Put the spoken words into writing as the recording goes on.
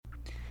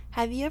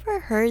Have you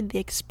ever heard the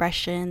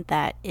expression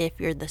that if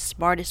you're the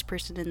smartest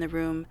person in the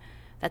room,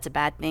 that's a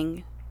bad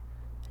thing?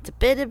 It's a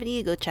bit of an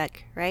ego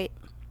check, right?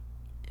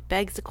 It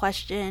begs the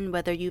question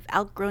whether you've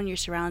outgrown your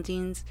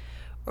surroundings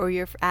or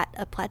you're at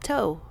a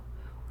plateau,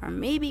 or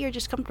maybe you're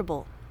just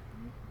comfortable.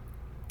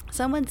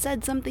 Someone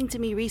said something to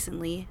me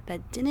recently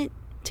that didn't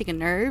take a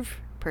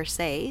nerve, per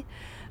se,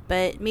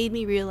 but made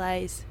me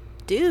realize,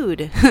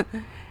 dude,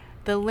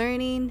 the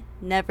learning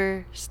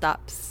never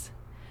stops.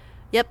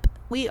 Yep,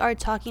 we are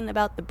talking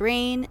about the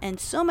brain and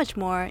so much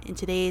more in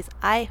today's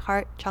I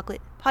Heart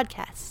Chocolate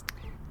podcast.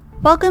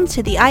 Welcome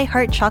to the I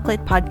Heart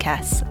Chocolate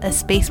podcast, a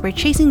space where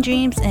chasing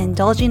dreams and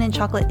indulging in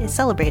chocolate is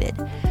celebrated,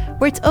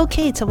 where it's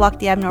okay to walk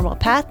the abnormal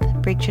path,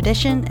 break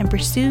tradition, and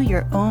pursue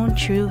your own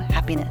true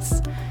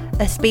happiness.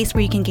 A space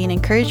where you can gain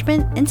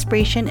encouragement,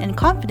 inspiration, and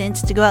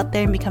confidence to go out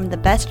there and become the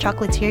best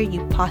chocolatier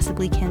you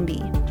possibly can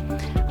be.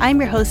 I'm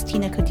your host,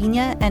 Tina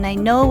Codina, and I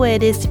know what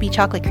it is to be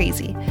chocolate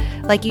crazy.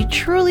 Like you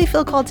truly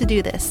feel called to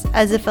do this,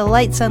 as if a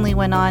light suddenly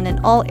went on and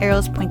all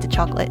arrows point to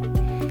chocolate.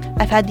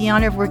 I've had the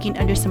honor of working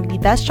under some of the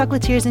best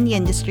chocolatiers in the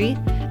industry,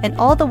 and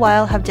all the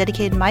while have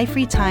dedicated my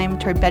free time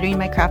toward bettering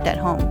my craft at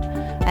home.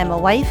 I'm a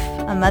wife,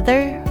 a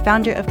mother,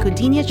 founder of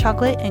Codinia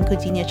Chocolate and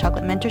Codinia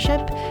Chocolate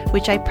Mentorship,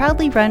 which I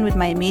proudly run with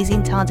my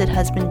amazing, talented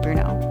husband,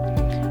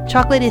 Bruno.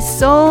 Chocolate is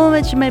so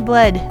much in my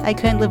blood, I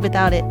couldn't live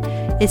without it.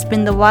 It's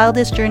been the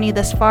wildest journey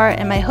thus far,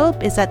 and my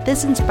hope is that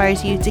this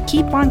inspires you to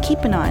keep on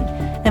keeping on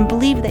and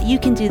believe that you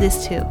can do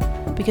this too.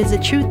 Because the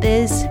truth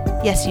is,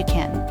 yes, you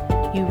can.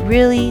 You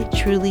really,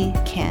 truly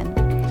can.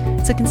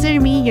 So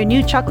consider me your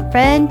new chocolate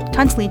friend,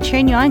 constantly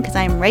cheering you on because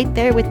I'm right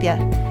there with you.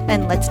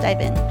 And let's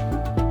dive in.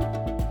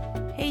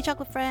 Hey,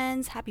 chocolate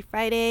friends, happy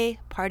Friday.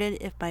 Pardon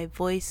if my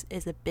voice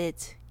is a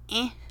bit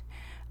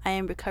I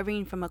am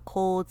recovering from a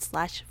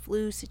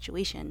cold/flu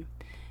situation.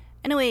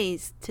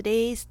 Anyways,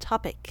 today's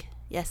topic.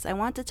 Yes, I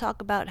want to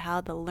talk about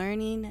how the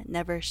learning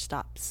never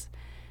stops.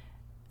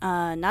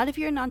 Not if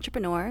you're an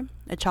entrepreneur,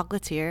 a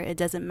chocolatier, it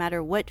doesn't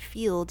matter what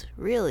field,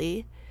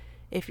 really.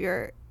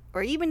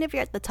 Or even if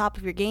you're at the top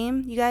of your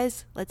game, you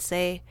guys, let's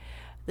say,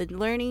 the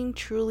learning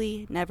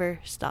truly never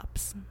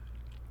stops.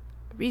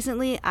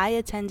 Recently, I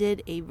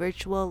attended a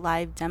virtual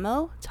live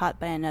demo taught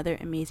by another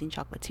amazing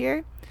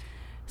chocolatier,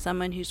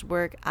 someone whose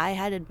work I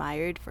had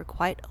admired for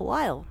quite a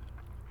while.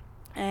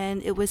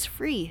 And it was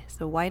free,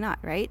 so why not,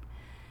 right?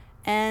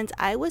 And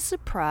I was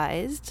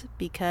surprised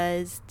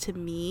because to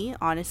me,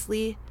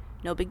 honestly,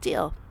 no big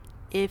deal.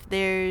 If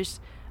there's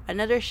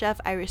another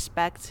chef I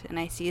respect and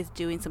I see is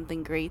doing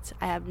something great,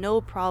 I have no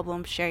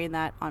problem sharing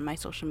that on my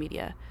social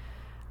media.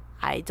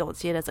 I don't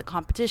see it as a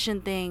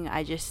competition thing.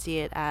 I just see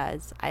it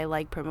as I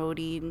like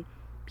promoting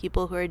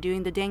people who are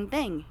doing the dang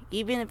thing,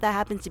 even if that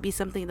happens to be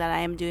something that I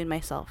am doing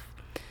myself.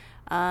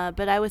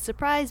 But I was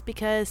surprised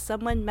because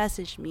someone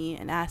messaged me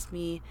and asked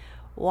me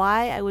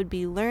why I would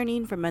be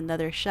learning from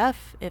another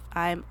chef if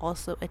I'm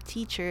also a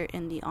teacher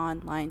in the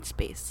online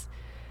space.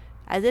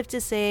 As if to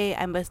say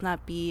I must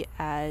not be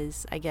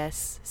as,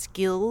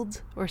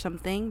 skilled or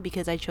something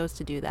because I chose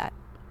to do that.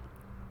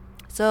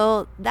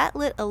 So that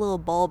lit a little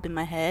bulb in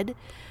my head,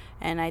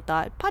 and I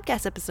thought,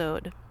 podcast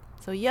episode.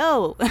 So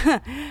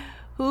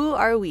who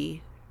are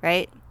we,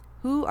 right?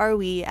 Who are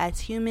we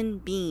as human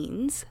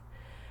beings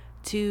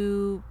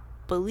to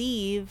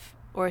believe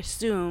or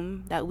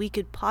assume that we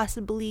could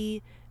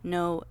possibly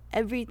know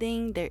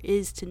everything there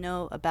is to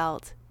know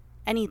about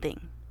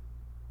anything?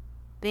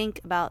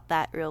 Think about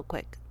that real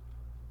quick.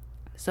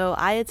 So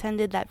I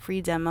attended that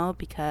free demo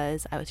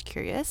because I was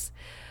curious.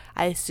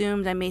 I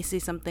assumed I may see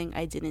something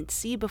I didn't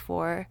see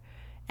before,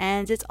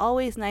 and it's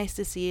always nice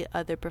to see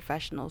other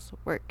professionals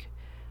work.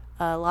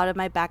 A lot of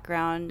my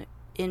background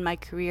in my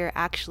career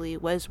actually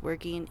was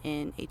working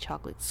in a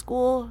chocolate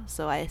school,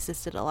 so I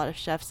assisted a lot of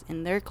chefs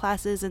in their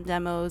classes and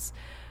demos.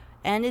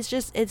 And it's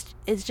just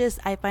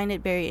I find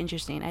it very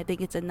interesting. I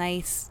think it's a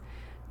nice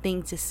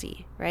thing to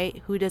see,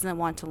 right? Who doesn't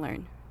want to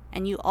learn?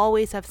 And you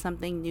always have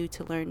something new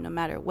to learn no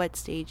matter what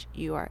stage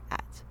you are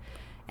at.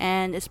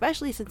 And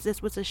especially since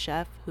this was a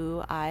chef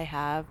who I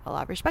have a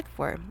lot of respect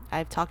for.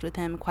 I've talked with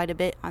him quite a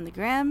bit on the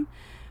gram.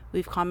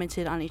 We've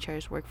commented on each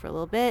other's work for a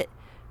little bit.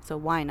 So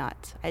why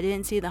not? I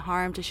didn't see the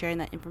harm to sharing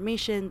that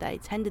information that I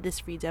attended this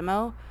free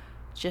demo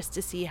just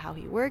to see how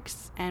he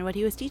works and what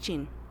he was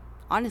teaching.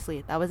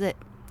 Honestly, that was it.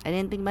 I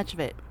didn't think much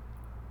of it.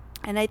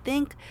 And I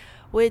think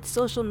with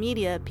social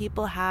media,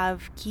 people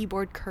have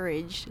keyboard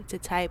courage to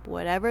type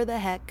whatever the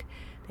heck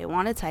they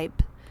want to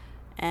type.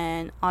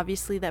 And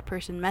obviously that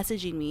person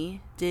messaging me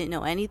didn't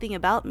know anything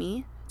about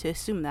me to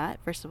assume that,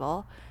 first of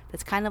all.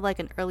 That's kind of like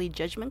an early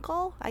judgment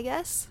call, I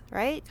guess,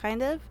 right?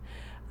 Kind of.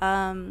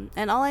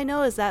 And all I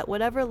know is that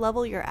whatever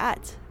level you're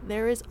at,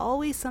 there is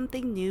always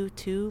something new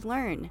to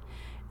learn.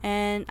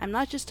 And I'm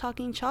not just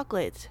talking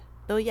chocolate.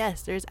 Though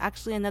yes, there's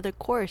actually another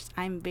course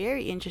I'm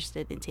very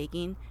interested in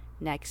taking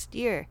next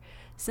year,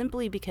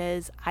 simply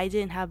because I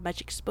didn't have much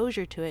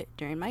exposure to it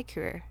during my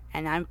career,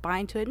 and I'm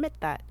fine to admit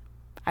that.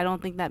 I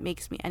don't think that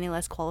makes me any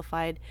less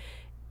qualified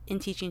in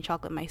teaching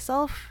chocolate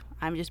myself.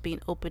 I'm just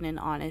being open and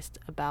honest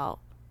about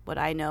what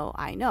I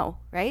know,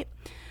 right?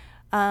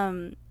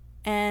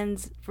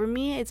 And for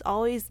me, it's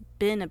always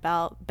been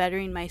about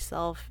bettering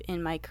myself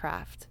in my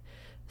craft.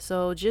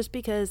 So just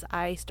because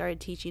I started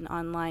teaching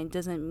online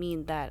doesn't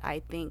mean that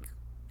I think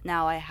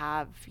now I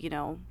have,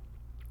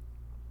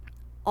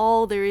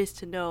 all there is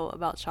to know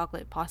about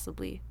chocolate,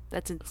 possibly.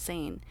 That's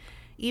insane.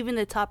 Even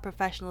the top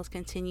professionals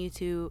continue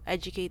to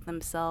educate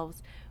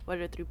themselves,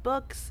 whether through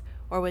books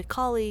or with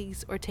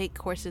colleagues or take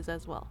courses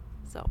as well.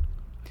 So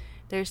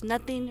there's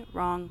nothing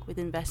wrong with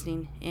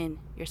investing in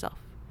yourself.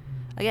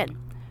 Again,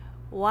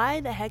 why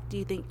the heck do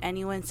you think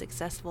anyone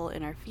successful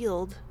in our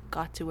field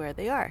got to where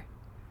they are?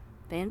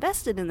 They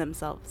invested in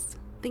themselves.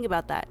 Think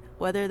about that.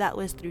 Whether that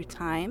was through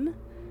time,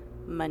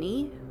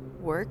 money,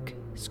 work,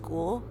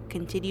 school,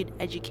 continued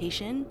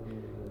education,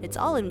 it's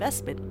all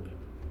investment.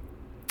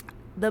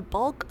 The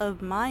bulk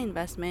of my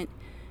investment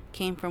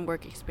came from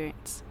work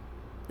experience.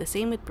 The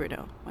same with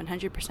Bruno,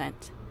 100%.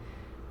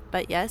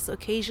 But yes,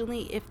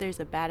 occasionally if there's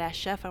a badass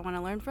chef I want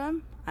to learn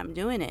from, I'm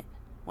doing it,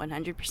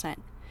 100%.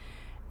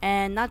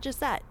 And not just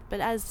that, but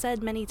as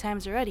said many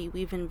times already,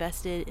 we've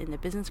invested in a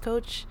business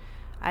coach.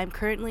 I'm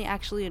currently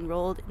actually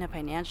enrolled in a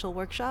financial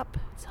workshop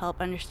to help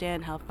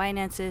understand how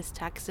finances,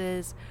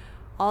 taxes,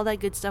 all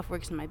that good stuff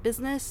works in my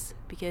business,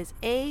 because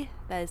A,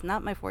 that is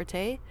not my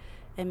forte,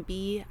 and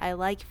B, I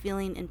like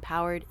feeling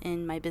empowered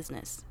in my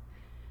business.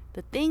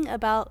 The thing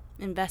about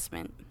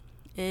investment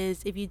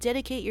is if you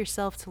dedicate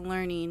yourself to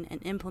learning and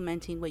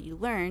implementing what you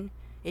learn,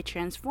 it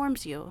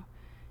transforms you.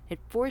 It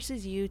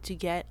forces you to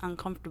get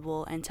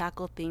uncomfortable and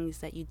tackle things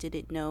that you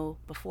didn't know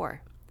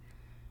before.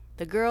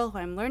 The girl who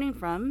I'm learning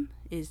from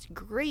is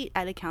great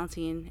at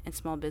accounting and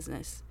small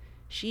business.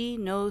 She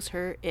knows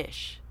her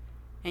ish,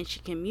 and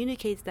she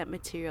communicates that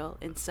material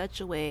in such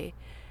a way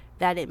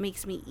that it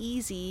makes it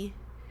easy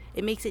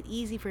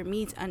for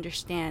me to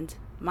understand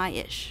my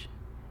ish.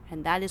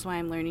 And that is why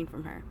I'm learning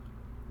from her.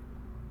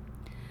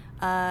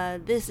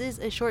 This is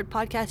a short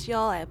podcast,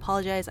 y'all. I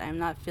apologize. I'm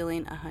not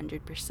feeling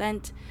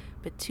 100%.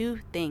 But two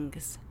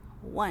things.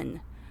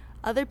 One,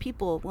 other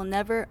people will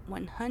never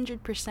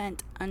 100%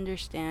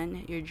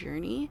 understand your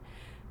journey.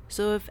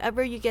 So if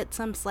ever you get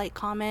some slight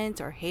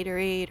comment or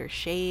haterade or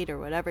shade or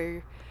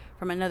whatever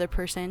from another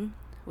person,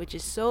 which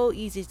is so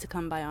easy to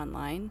come by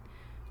online,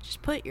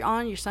 just put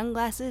on your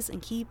sunglasses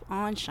and keep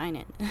on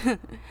shining.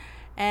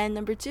 And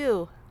number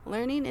two,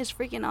 learning is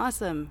freaking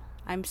awesome.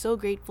 I'm so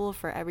grateful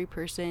for every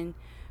person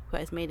who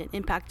has made an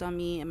impact on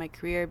me and my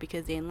career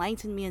because they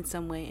enlightened me in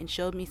some way and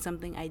showed me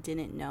something I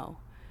didn't know.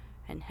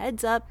 And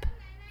heads up,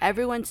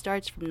 everyone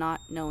starts from not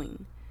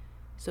knowing.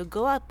 So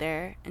go out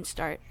there and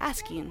start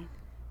asking,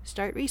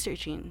 start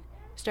researching,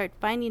 start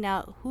finding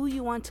out who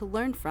you want to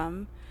learn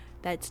from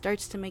that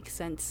starts to make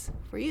sense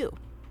for you,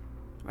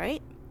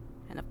 right?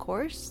 And of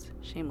course,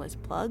 shameless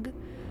plug,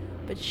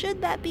 but should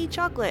that be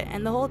chocolate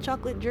and the whole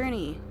chocolate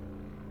journey?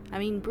 I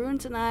mean,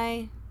 Bruins and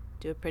I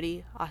do a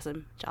pretty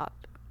awesome job.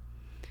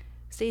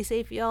 Stay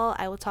safe, y'all.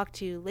 I will talk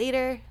to you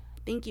later.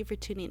 Thank you for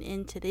tuning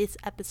in to this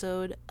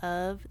episode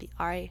of the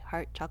I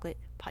Heart Chocolate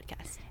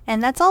podcast.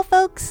 And that's all,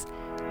 folks.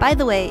 By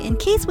the way, in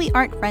case we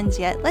aren't friends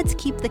yet, let's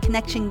keep the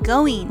connection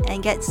going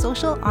and get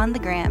social on the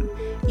gram.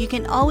 You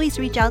can always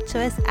reach out to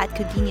us at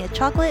Codinia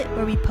Chocolate,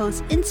 where we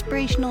post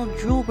inspirational,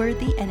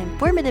 drool-worthy, and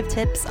informative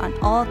tips on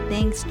all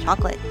things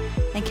chocolate.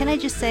 And can I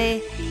just say,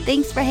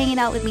 thanks for hanging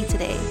out with me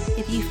today.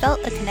 If you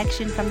felt a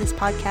connection from this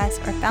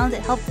podcast or found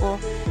it helpful,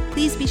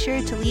 please be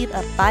sure to leave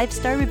a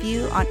 5-star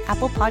review on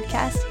Apple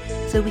Podcasts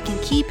so we can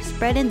keep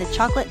spreading the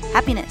chocolate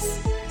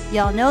happiness.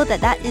 Y'all know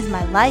that is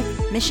my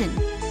life mission.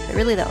 But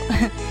really though,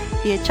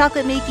 via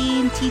chocolate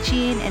making,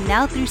 teaching, and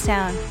now through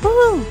sound.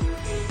 Woohoo!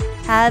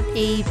 Have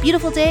a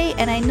beautiful day,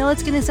 and I know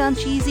it's going to sound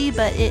cheesy,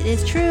 but it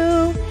is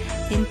true.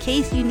 In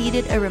case you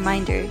needed a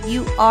reminder,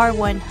 you are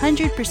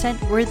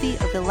 100% worthy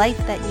of the life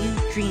that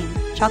you dream,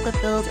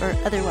 chocolate-filled or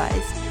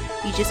otherwise.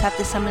 You just have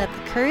to summon up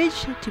the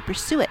courage to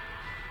pursue it.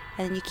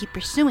 And then you keep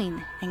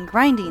pursuing and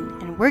grinding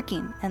and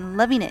working and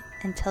loving it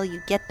until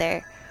you get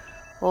there.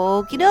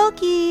 Okie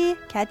dokie.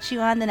 Catch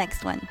you on the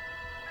next one.